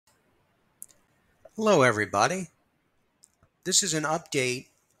Hello, everybody. This is an update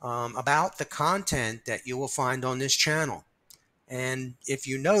about the content that you will find on this channel. And if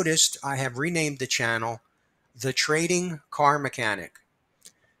you noticed, I have renamed the channel The Trading Car Mechanic.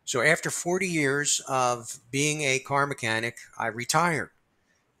 So after 40 years of being a car mechanic, I retired.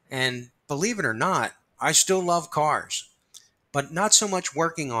 And believe it or not, I still love cars, but not so much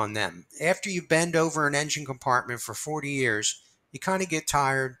working on them. After you bend over an engine compartment for 40 years, you kind of get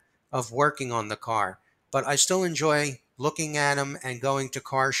tired of working on the car. But I still enjoy looking at them and going to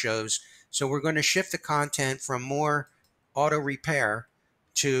car shows. So we're going to shift the content from more auto repair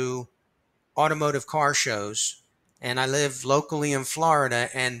to automotive car shows. And I live locally in Florida,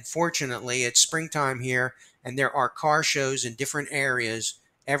 and fortunately, it's springtime here, and there are car shows in different areas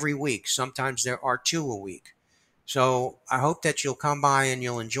every week. Sometimes there are two a week. So I hope that you'll come by and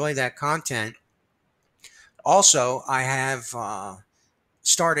you'll enjoy that content. Also, I have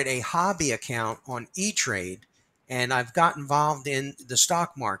started a hobby account on E-Trade, and I've got involved in the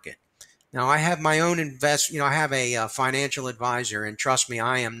stock market. Now, I have my own I have a financial advisor, and trust me,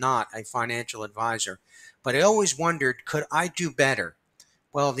 I am not a financial advisor. But I always wondered, could I do better?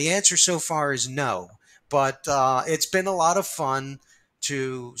 Well, the answer so far is no. But it's been a lot of fun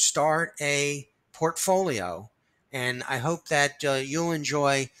to start a portfolio. And I hope that you'll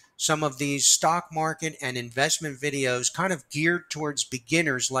enjoy some of these stock market and investment videos kind of geared towards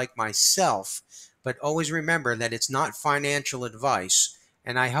beginners like myself. But always remember that it's not financial advice.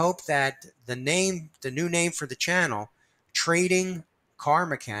 And I hope that the new name for the channel, Trading Car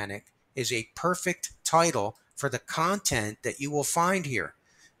Mechanic, is a perfect title for the content that you will find here.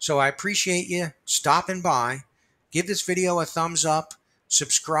 So I appreciate you stopping by. Give this video a thumbs up,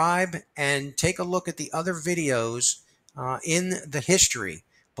 subscribe, and take a look at the other videos in the history.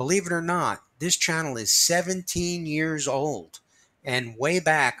 Believe it or not, this channel is 17 years old. And way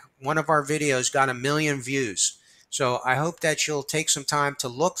back, one of our videos got 1 million views. So I hope that you'll take some time to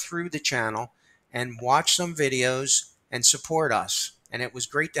look through the channel and watch some videos and support us. And it was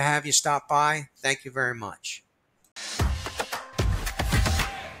great to have you stop by. Thank you very much.